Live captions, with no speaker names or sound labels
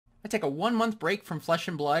take a 1-month break from Flesh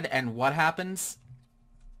and Blood, and what happens?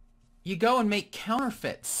 You go and make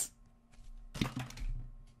counterfeits.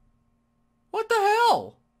 What the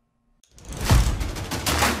hell?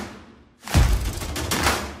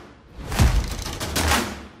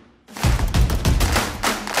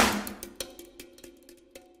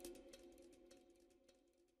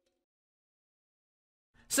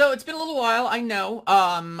 So it's been a little while, I know.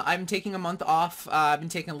 I'm taking a month off. I've been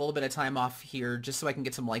taking a little bit of time off here just so I can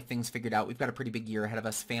get some life things figured out. We've got a pretty big year ahead of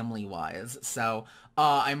us family-wise, so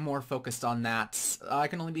I'm more focused on that. I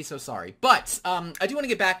can only be so sorry. But I do want to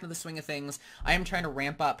get back into the swing of things. I am trying to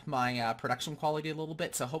ramp up my production quality a little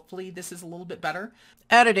bit, so hopefully this is a little bit better.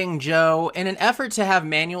 Editing Joe. In an effort to have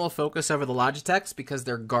manual focus over the Logitechs because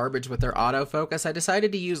they're garbage with their autofocus, I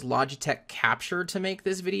decided to use Logitech Capture to make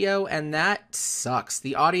this video, and that sucks.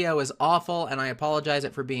 The audio is awful, and I apologize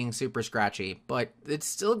for being super scratchy, but it's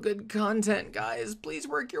still good content, guys. Please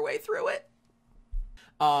work your way through it.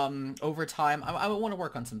 Over time, I want to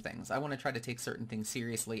work on some things. I want to try to take certain things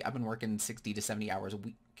seriously. I've been working 60 to 70 hours a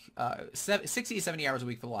week, 60 to 70 hours a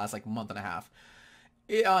week for the last, like, month and a half.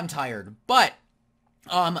 I'm tired, but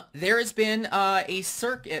there has been a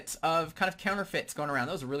circuit of kind of counterfeits going around.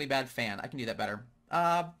 That was a really bad fan. I can do that better.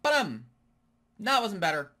 No, it wasn't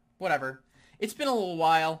better. Whatever. It's been a little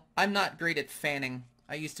while. I'm not great at fanning.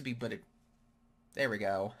 I used to be, but there we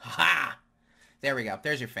go. Ha! There we go.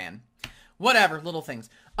 There's your fan. Whatever, little things.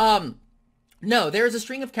 No, there's a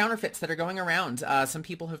string of counterfeits that are going around. Some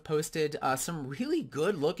people have posted some really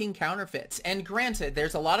good-looking counterfeits. And granted,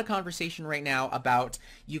 there's a lot of conversation right now about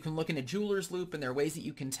you can look in a jeweler's loupe and there are ways that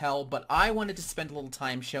you can tell, but I wanted to spend a little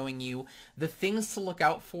time showing you the things to look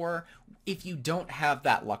out for if you don't have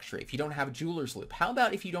that luxury, if you don't have a jeweler's loupe. How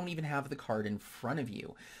about if you don't even have the card in front of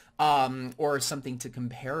you? Or something to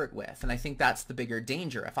compare it with. And I think that's the bigger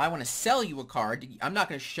danger. If I want to sell you a card, I'm not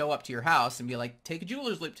going to show up to your house and be like, take a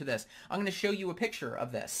jeweler's loupe to this. I'm going to show you a picture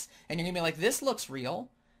of this. And you're going to be like, this looks real.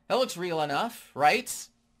 That looks real enough, right?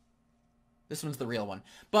 This one's the real one.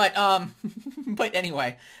 But, but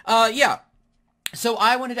anyway, yeah. So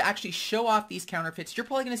I wanted to actually show off these counterfeits. You're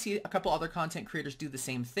probably going to see a couple other content creators do the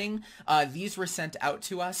same thing. These were sent out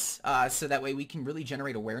to us so that way we can really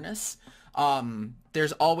generate awareness.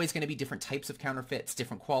 There's always going to be different types of counterfeits,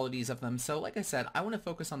 different qualities of them. So like I said, I want to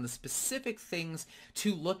focus on the specific things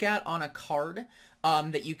to look at on a card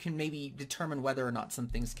that you can maybe determine whether or not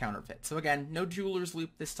something's counterfeit. So again, no jeweler's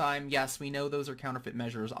loupe this time. Yes, we know those are counterfeit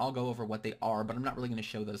measures. I'll go over what they are, but I'm not really going to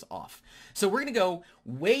show those off. So we're going to go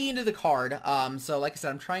way into the card. So like I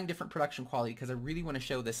said, I'm trying different production quality because I really want to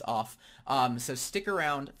show this off. So stick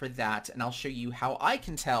around for that, and I'll show you how I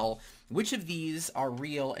can tell which of these are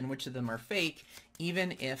real and which of them are fake,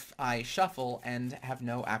 even if I shuffle and have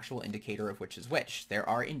no actual indicator of which is which. There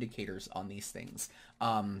are indicators on these things.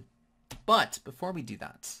 But before we do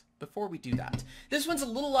that, this one's a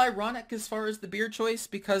little ironic as far as the beer choice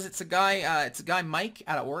because it's a guy Mike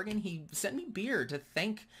out of Oregon. He sent me beer to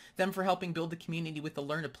thank them for helping build the community with the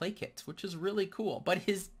Learn to Play kit, which is really cool. But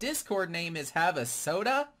his Discord name is Have a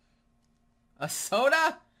Soda? A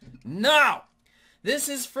soda? No! This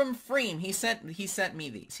is from Freem. He sent me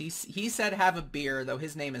these. He said have a beer, though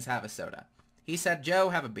his name is Have a Soda. He said, Joe,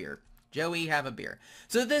 have a beer. Joey, have a beer.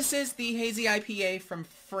 So this is the Hazy IPA from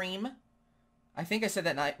Freem. I think I said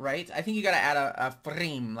that right. I think you gotta add a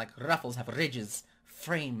Freem, like Ruffles have ridges.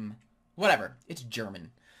 Freem. Whatever. It's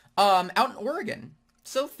German. Out in Oregon.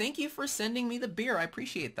 So thank you for sending me the beer. I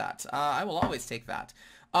appreciate that. I will always take that.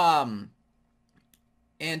 Yeah.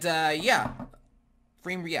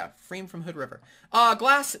 Freem from Hood River.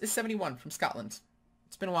 Glass is 71 from Scotland.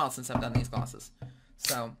 It's been a while since I've done these glasses.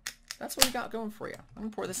 So, that's what we got going for you. I'm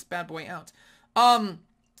gonna pour this bad boy out.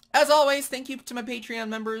 As always, thank you to my Patreon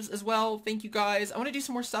members as well. Thank you guys. I want to do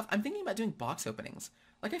some more stuff. I'm thinking about doing box openings.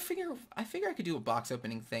 Like, I figure I could do a box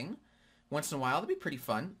opening thing once in a while. That'd be pretty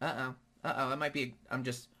fun. That might be,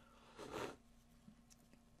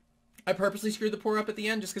 I purposely screwed the pour up at the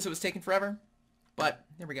end just because it was taking forever. But,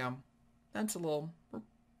 there we go. That's a little, we're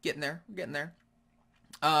getting there. We're getting there.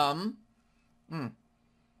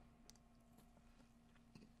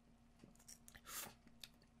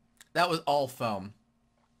 That was all foam.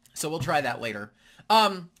 So we'll try that later.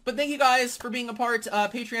 But thank you guys for being a part.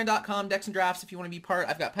 Patreon.com, Decks and Drafts if you want to be part.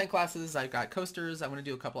 I've got pint glasses. I've got coasters. I want to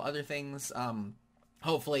do a couple other things.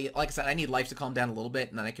 Hopefully, like I said, I need life to calm down a little bit,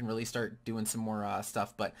 and then I can really start doing some more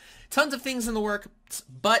stuff. But tons of things in the works.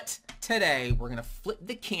 But today, we're going to flip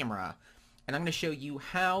the camera, and I'm going to show you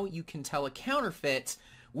how you can tell a counterfeit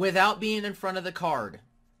without being in front of the card.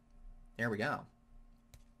 There we go.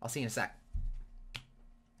 I'll see you in a sec.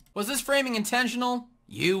 Was this framing intentional?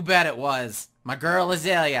 You bet it was. My girl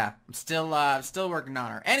Azalea. I'm still working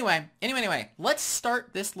on her. Anyway, let's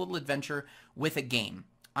start this little adventure with a game.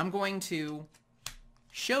 I'm going to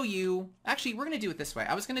show you, actually, we're going to do it this way.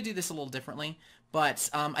 I was going to do this a little differently, but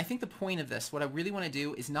I think the point of this, what I really want to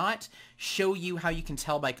do is not show you how you can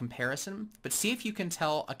tell by comparison, but see if you can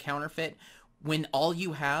tell a counterfeit when all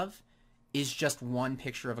you have is just one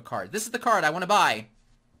picture of a card. This is the card I want to buy.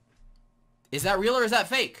 Is that real or is that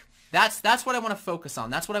fake? That's what I want to focus on.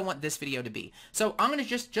 That's what I want this video to be. So I'm going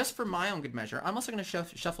to just for my own good measure, I'm also going to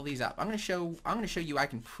shuffle these up. I'm going to show you I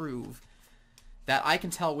can prove that I can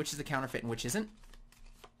tell which is the counterfeit and which isn't,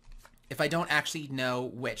 if I don't actually know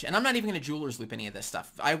which. And I'm not even going to jeweler's loupe any of this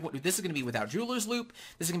stuff. This is going to be without jeweler's loupe.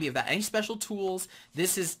 This is going to be without any special tools.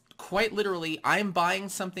 This is quite literally, I'm buying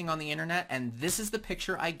something on the internet, and this is the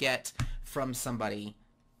picture I get from somebody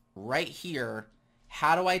right here.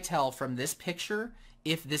 How do I tell from this picture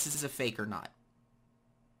if this is a fake or not?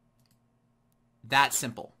 That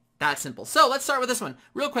simple. That simple. So let's start with this one.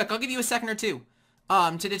 Real quick, I'll give you a second or two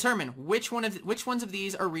to determine which ones of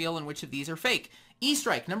these are real and which of these are fake.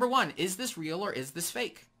 E-strike, number 1. Is this real or is this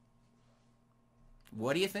fake?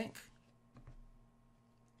 What do you think?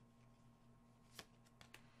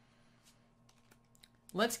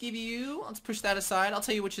 Let's push that aside. I'll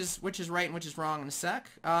tell you which is right and which is wrong in a sec.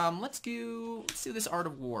 Let's do this Art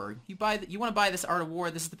of War. You want to buy this Art of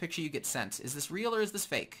War. This is the picture you get sent. Is this real or is this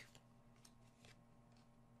fake?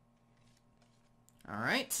 All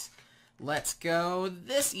right. Let's go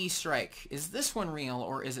this E-strike. Is this one real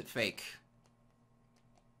or is it fake?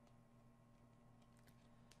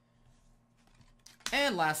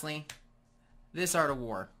 And lastly, this Art of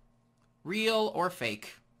War. Real or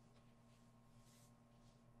fake?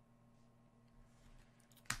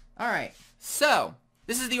 Alright, so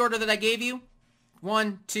this is the order that I gave you.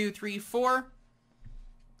 1, 2, 3, 4.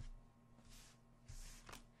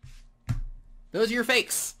 Those are your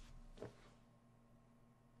fakes.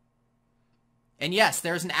 And yes,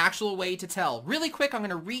 there's an actual way to tell. Really quick, I'm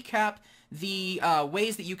going to recap the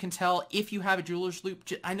ways that you can tell if you have a jeweler's loupe.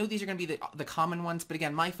 I know these are going to be the common ones, but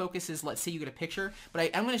again, my focus is, let's say you get a picture,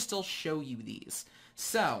 but I'm going to still show you these.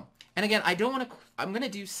 So, and again, I don't want to, I'm going to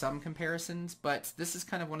do some comparisons, but this is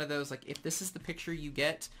kind of one of those, like, if this is the picture you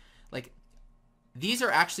get, like, these are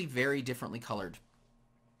actually very differently colored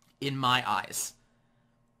in my eyes.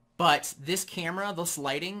 But this camera, this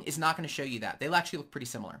lighting, is not going to show you that. They'll actually look pretty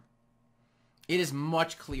similar. It is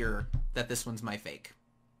much clearer that this one's my fake.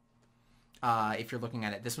 If you're looking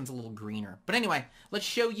at it, this one's a little greener. But anyway, let's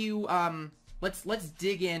show you, let's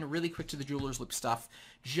dig in really quick to the jeweler's loupe stuff,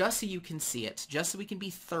 just so you can see it, just so we can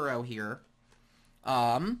be thorough here.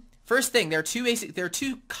 First thing, there are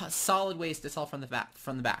two solid ways to tell from the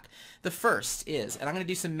back. The first is, and I'm going to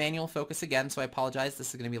do some manual focus again, so I apologize, this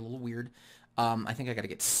is going to be a little weird. I think I got to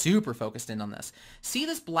get super focused in on this. See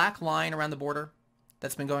this black line around the border?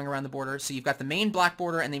 That's been going around the border. So you've got the main black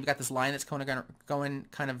border, and then you've got this line that's going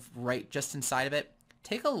kind of right just inside of it.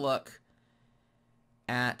 Take a look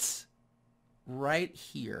at right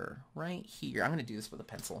here. I'm going to do this with a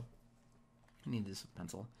pencil. I need to do this with a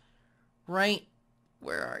pencil. Right,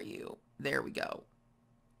 where are you? There we go.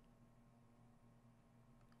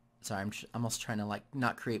 Sorry, I'm almost trying to, like,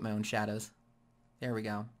 not create my own shadows. There we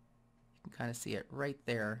go. You can kind of see it right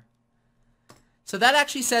there. So that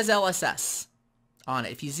actually says LSS on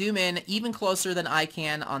it. If you zoom in even closer than I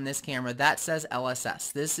can on this camera, that says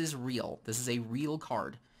LSS. This is real. This is a real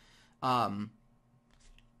card.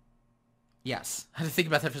 Yes, I had to think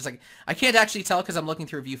about that for a second. I can't actually tell because I'm looking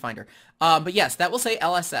through a viewfinder. But yes, that will say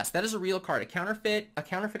LSS. That is a real card. A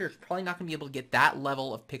counterfeiter is probably not going to be able to get that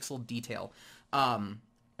level of pixel detail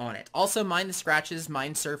on it. Also, mind the scratches,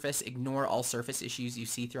 mind surface, ignore all surface issues you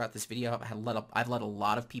see throughout this video. I've let a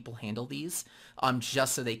lot of people handle these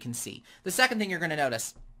just so they can see. The second thing you're going to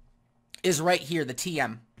notice is right here, the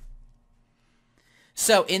TM.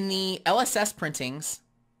 So in the LSS printings,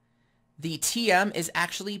 the TM is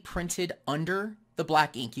actually printed under the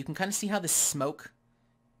black ink. You can kind of see how the smoke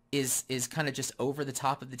is kind of just over the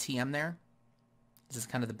top of the TM there. This is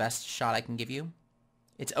kind of the best shot I can give you.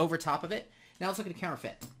 It's over top of it. Now let's look at a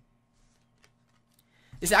counterfeit.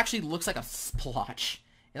 This actually looks like a splotch.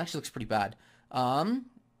 It actually looks pretty bad.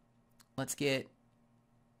 Let's get...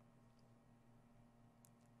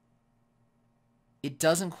 It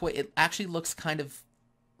doesn't quite... It actually looks kind of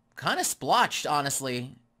splotched,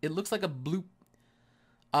 honestly. It looks like a bloop.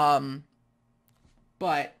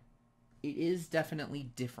 But it is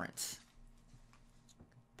definitely different.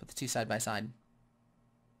 Put the two side by side.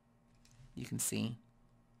 You can see.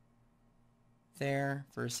 There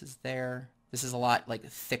versus there. This is a lot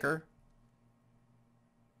thicker.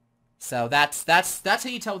 So that's how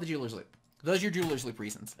you tell the jeweler's loupe. Those are your jeweler's loop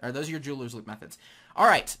reasons, or those are your jeweler's loop methods. All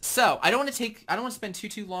right, so I don't want to spend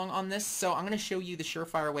too long on this, so I'm going to show you the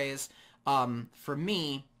surefire ways for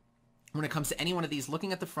me when it comes to any one of these,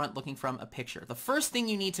 looking at the front, looking from a picture. The first thing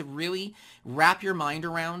you need to really wrap your mind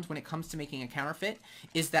around when it comes to making a counterfeit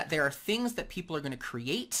is that there are things that people are going to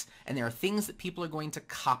create and there are things that people are going to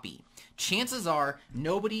copy. Chances are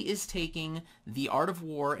nobody is taking the Art of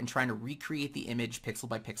War and trying to recreate the image pixel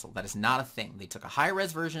by pixel. That is not a thing. They took a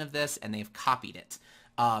high-res version of this and they've copied it.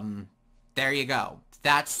 There you go.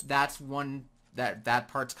 That's one... That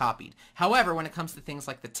part's copied. However, when it comes to things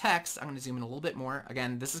like the text, I'm going to zoom in a little bit more.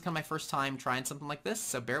 Again, this is kind of my first time trying something like this,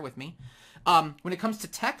 so bear with me. When it comes to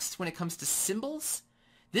text, when it comes to symbols,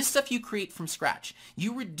 this stuff you create from scratch.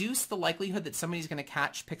 You reduce the likelihood that somebody's going to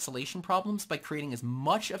catch pixelation problems by creating as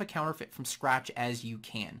much of a counterfeit from scratch as you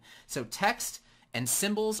can. So text and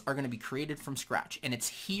symbols are going to be created from scratch, and it's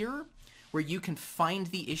here where you can find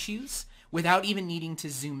the issues without even needing to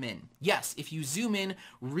zoom in. Yes, if you zoom in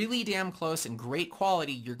really damn close and great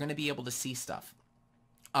quality, you're going to be able to see stuff.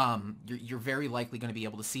 You're very likely going to be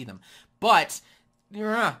able to see them. But you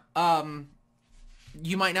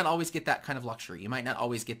might not always get that kind of luxury. You might not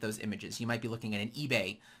always get those images. You might be looking at an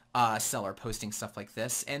eBay seller posting stuff like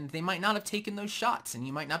this, and they might not have taken those shots, and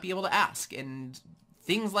you might not be able to ask, and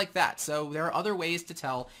things like that. So there are other ways to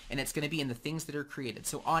tell, and it's going to be in the things that are created.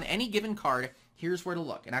 So on any given card, here's where to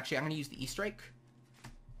look. And actually, I'm going to use the E-strike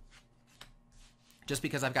just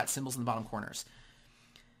because I've got symbols in the bottom corners.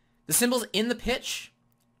 The symbols in the pitch,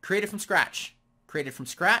 created from scratch. Created from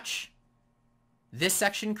scratch. This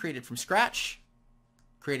section, created from scratch.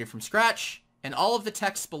 Created from scratch. And all of the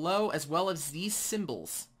text below, as well as these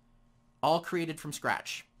symbols, all created from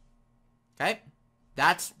scratch. Okay?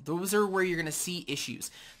 Those are where you're going to see issues.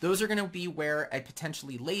 Those are going to be where a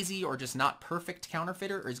potentially lazy or just not perfect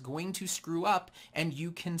counterfeiter is going to screw up, and you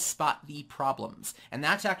can spot the problems. And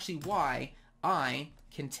that's actually why I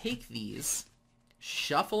can take these,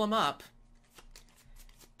 shuffle them up,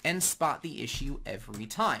 and spot the issue every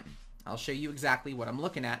time. I'll show you exactly what I'm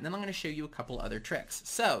looking at, and then I'm going to show you a couple other tricks.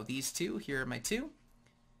 So these two, here are my two.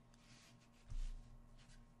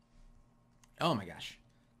 Oh my gosh,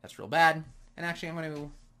 that's real bad. And actually,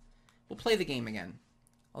 we'll play the game again.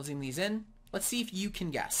 I'll zoom these in. Let's see if you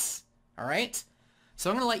can guess. All right? So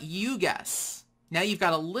I'm going to let you guess. Now you've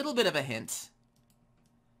got a little bit of a hint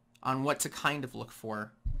on what to kind of look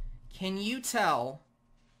for. Can you tell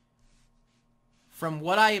from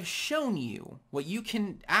what I have shown you, what you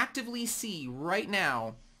can actively see right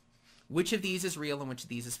now, which of these is real and which of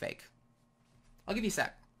these is fake? I'll give you a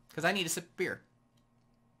sec, because I need a sip of beer.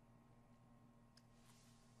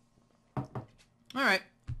 All right,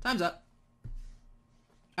 time's up.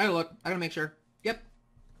 I gotta look. I gotta make sure. Yep.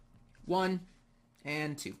 1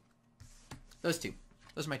 and 2. Those two.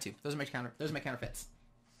 Those are my two. Those are my counterfeits.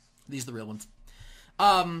 These are the real ones.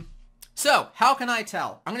 So how can I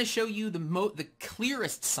tell? I'm gonna show you the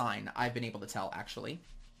clearest sign I've been able to tell, actually.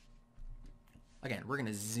 Again, we're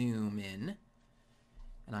gonna zoom in,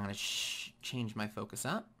 and I'm gonna change my focus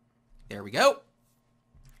up. There we go.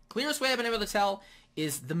 Clearest way I've been able to tell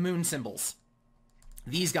is the moon symbols.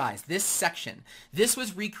 These guys, this section, this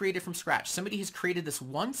was recreated from scratch. Somebody has created this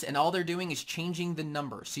once, and all they're doing is changing the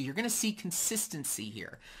number. So you're going to see consistency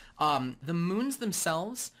here. The moons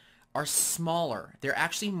themselves are smaller. They're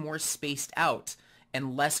actually more spaced out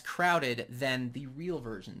and less crowded than the real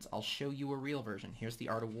versions. I'll show you a real version. Here's the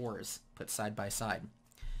Art of Wars put side by side.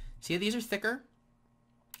 See how these are thicker?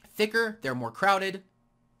 Thicker, they're more crowded.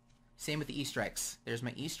 Same with the E-strikes. There's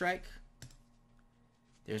my E-strike.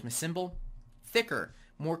 There's my symbol. Thicker,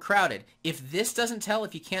 more crowded. If this doesn't tell,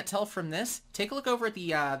 if you can't tell from this, take a look over at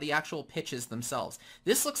the actual pitches themselves.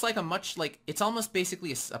 This looks like it's almost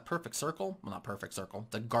basically a perfect circle. Well, not perfect circle,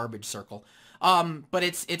 the garbage circle. But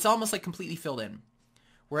it's almost like completely filled in.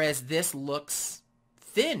 Whereas this looks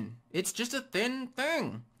thin. It's just a thin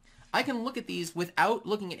thing. I can look at these without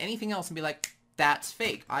looking at anything else and be like, that's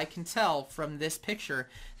fake. I can tell from this picture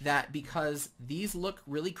that because these look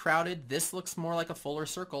really crowded, this looks more like a fuller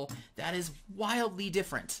circle, that is wildly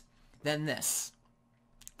different than this.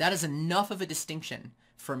 That is enough of a distinction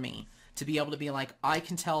for me to be able to be like, I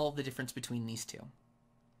can tell the difference between these two.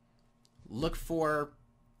 Look for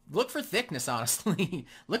thickness, honestly.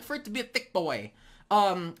 Look for it to be a thick boy.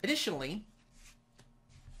 Additionally,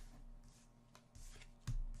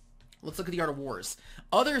 let's look at the Art of Wars.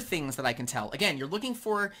 Other things that I can tell. Again, you're looking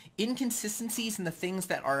for inconsistencies in the things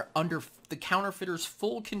that are under the counterfeiter's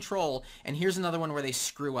full control. And here's another one where they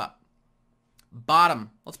screw up.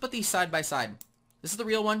 Bottom. Let's put these side by side. This is the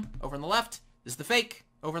real one over on the left. This is the fake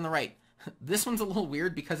over on the right. This one's a little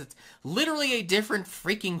weird because it's literally a different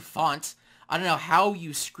freaking font. I don't know how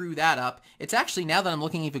you screw that up. It's actually, now that I'm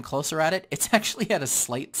looking even closer at it, it's actually at a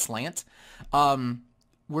slight slant. I'm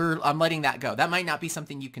letting that go. That might not be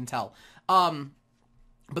something you can tell.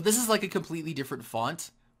 But this is like a completely different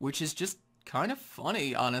font, which is just kind of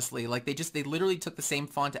funny, honestly. Like they literally took the same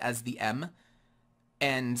font as the M,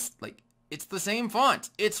 and like it's the same font.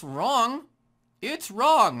 It's wrong. It's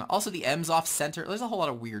wrong. Also, the M's off center. There's a whole lot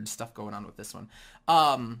of weird stuff going on with this one.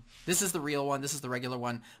 This is the real one. This is the regular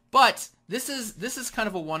one. But this is kind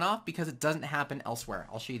of a one-off because it doesn't happen elsewhere.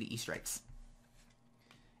 I'll show you the Easter eggs.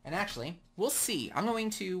 And actually, we'll see. We're going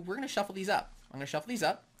to shuffle these up. I'm going to shuffle these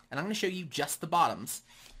up, and I'm going to show you just the bottoms.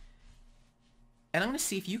 And I'm going to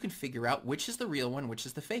see if you can figure out which is the real one, which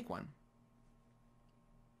is the fake one.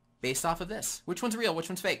 Based off of this. Which one's real, which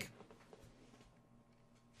one's fake?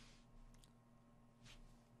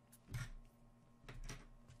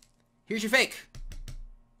 Here's your fake.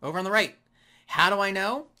 Over on the right. How do I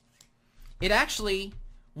know? It actually,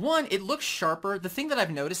 one, it looks sharper. The thing that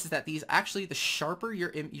I've noticed is that these actually, the sharper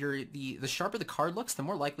the sharper the card looks, the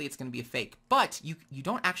more likely it's going to be a fake. But you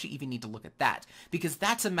don't actually even need to look at that, because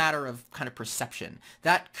that's a matter of kind of perception.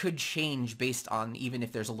 That could change based on even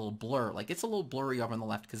if there's a little blur. Like it's a little blurry over on the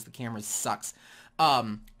left because the camera sucks.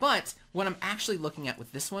 But what I'm actually looking at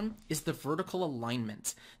with this one is the vertical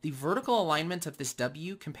alignment. The vertical alignment of this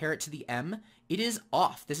W, compare it to the M, it is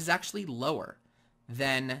off. This is actually lower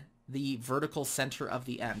than the vertical center of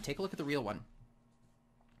the M. Take a look at the real one.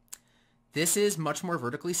 This is much more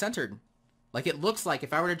vertically centered. Like it looks like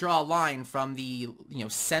if I were to draw a line from the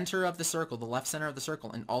center of the circle, the left center of the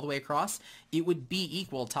circle, and all the way across, it would be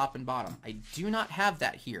equal top and bottom. I do not have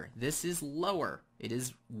that here. This is lower. It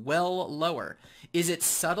is well lower. Is it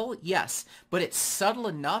subtle? Yes, but it's subtle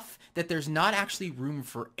enough that there's not actually room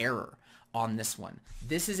for error on this one.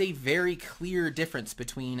 This is a very clear difference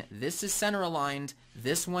between this is center aligned,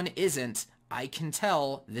 this one isn't. I can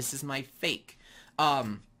tell this is my fake.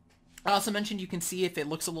 I also mentioned you can see if it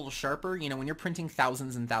looks a little sharper. You know, when you're printing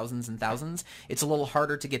thousands and thousands and thousands, it's a little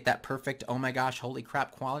harder to get that perfect, oh my gosh, holy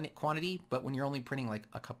crap quantity. But when you're only printing like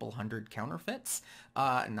a couple hundred counterfeits,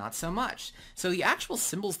 not so much. So the actual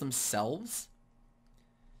symbols themselves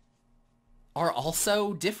are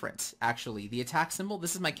also different, actually. The attack symbol,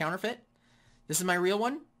 this is my counterfeit. This is my real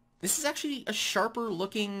one. This is actually a sharper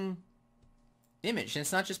looking image, and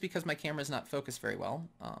it's not just because my camera's not focused very well.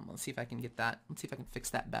 Let's see if I can get that. Let's see if I can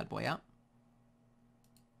fix that bad boy out.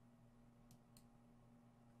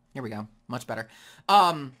 Here we go. Much better.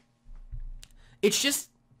 It's just,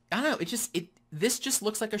 I don't know, this just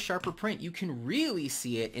looks like a sharper print. You can really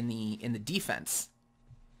see it in the defense.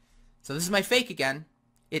 So this is my fake again.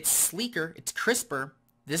 It's sleeker, it's crisper.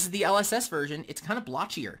 This is the LSS version. It's kind of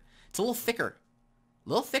blotchier. It's a little thicker. A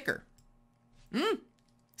little thicker.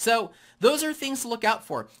 So those are things to look out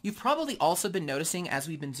for. You've probably also been noticing, as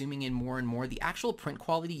we've been zooming in more and more, the actual print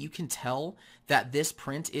quality. You can tell that this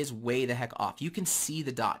print is way the heck off. You can see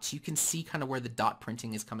the dots. You can see kind of where the dot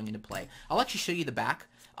printing is coming into play. I'll actually show you the back.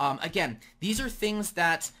 Again, these are things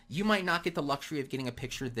that you might not get the luxury of getting a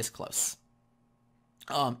picture this close.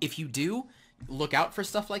 If you do, look out for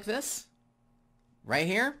stuff like this right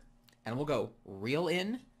here, and we'll go real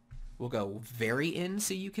in. We'll go very in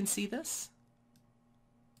so you can see this.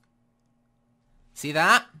 See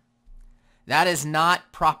that? That is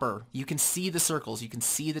not proper. You can see the circles. You can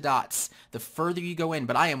see the dots. The further you go in,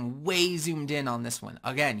 but I am way zoomed in on this one.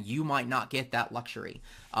 Again, you might not get that luxury.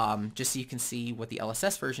 Just so you can see what the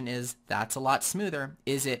LSS version is, that's a lot smoother.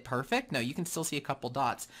 Is it perfect? No, you can still see a couple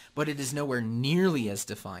dots, but it is nowhere nearly as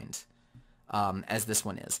defined as this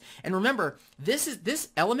one is. And remember, this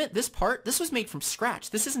element, this part, this was made from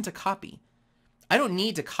scratch. This isn't a copy. I don't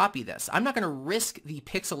need to copy this. I'm not going to risk the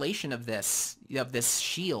pixelation of this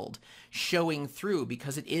shield showing through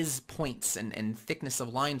because it is points and thickness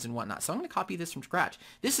of lines and whatnot. So I'm going to copy this from scratch.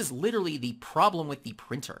 This is literally the problem with the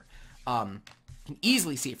printer. You can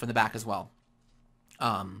easily see it from the back as well.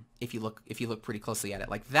 If you look pretty closely at it,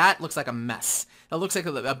 like that looks like a mess. That looks like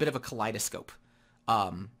a bit of a kaleidoscope.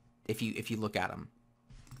 If you look at them,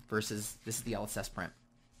 versus this is the LSS print.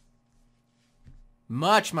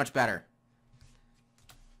 Much better.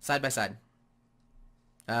 Side by side.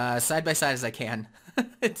 Side by side as I can.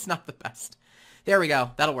 It's not the best. There we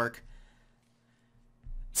go. That'll work.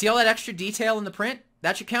 See all that extra detail in the print?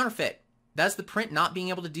 That's your counterfeit. That's the print not being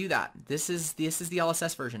able to do that. This is the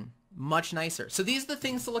LSS version. Much nicer. So these are the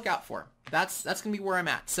things to look out for. That's going to be where I'm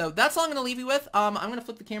at. So that's all I'm going to leave you with. I'm going to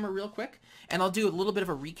flip the camera real quick, and I'll do a little bit of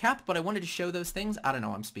a recap, but I wanted to show those things. I don't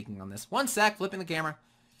know. I'm speaking on this. One sec. Flipping the camera.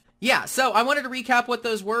 Yeah, so I wanted to recap what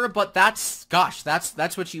those were, but that's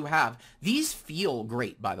what you have. These feel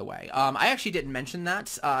great, by the way. I actually didn't mention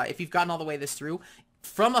that. If you've gotten all the way this through,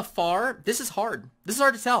 from afar, this is hard. This is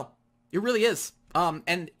hard to tell. It really is.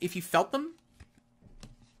 And if you felt them,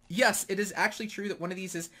 yes, it is actually true that one of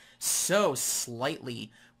these is so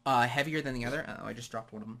slightly heavier than the other. Oh, I just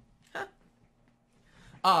dropped one of them.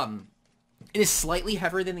 Huh. It is slightly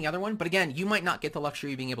heavier than the other one, but again, you might not get the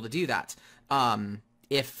luxury of being able to do that.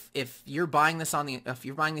 If you're buying this online,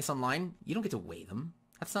 you don't get to weigh them.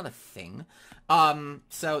 That's not a thing.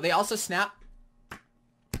 So they also snap.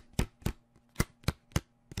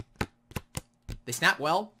 They snap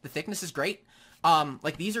well. The thickness is great.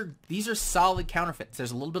 Like these are solid counterfeits.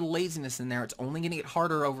 There's a little bit of laziness in there. It's only going to get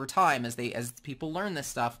harder over time as people learn this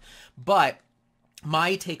stuff. But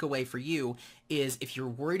my takeaway for you is, if you're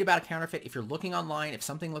worried about a counterfeit, if you're looking online, if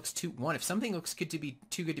something looks too good to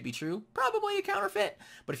be true, probably a counterfeit.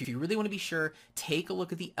 But if you really want to be sure, take a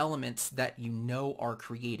look at the elements that you know are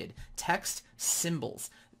created. Text,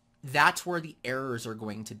 symbols. That's where the errors are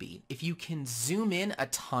going to be. If you can zoom in a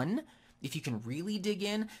ton, if you can really dig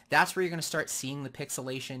in, that's where you're going to start seeing the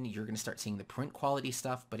pixelation. You're going to start seeing the print quality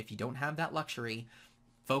stuff. But if you don't have that luxury,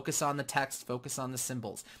 focus on the text, focus on the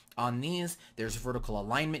symbols. On these, there's vertical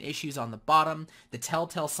alignment issues on the bottom. The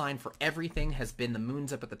telltale sign for everything has been the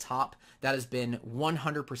moons up at the top. That has been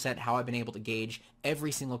 100% how I've been able to gauge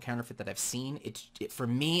every single counterfeit that I've seen. For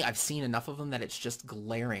me, I've seen enough of them that it's just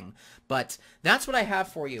glaring. But that's what I have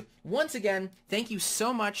for you. Once again, thank you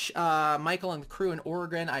so much, Michael and the crew in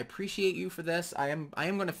Oregon. I appreciate you for this. I am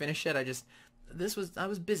going to finish it. I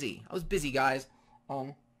was busy. I was busy, guys.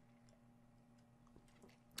 I'm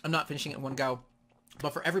not finishing it in one go.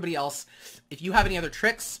 But for everybody else, if you have any other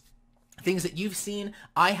tricks, things that you've seen,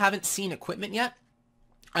 I haven't seen equipment yet.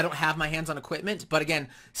 I don't have my hands on equipment, but again,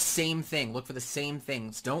 same thing. Look for the same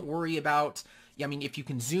things. Don't worry about, I mean, if you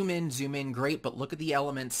can zoom in, great, but look at the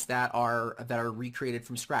elements that are recreated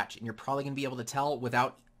from scratch, and you're probably going to be able to tell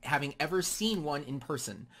without having ever seen one in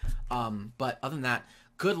person. But other than that,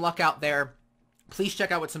 good luck out there. Please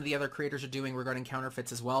check out what some of the other creators are doing regarding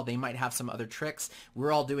counterfeits as well. They might have some other tricks.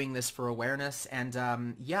 We're all doing this for awareness. And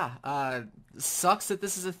sucks that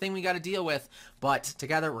this is a thing we got to deal with. But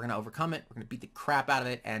together, we're going to overcome it. We're going to beat the crap out of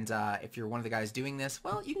it. And if you're one of the guys doing this,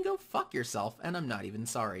 well, you can go fuck yourself. And I'm not even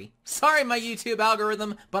sorry. Sorry, my YouTube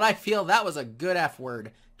algorithm, but I feel that was a good F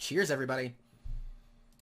word. Cheers, everybody.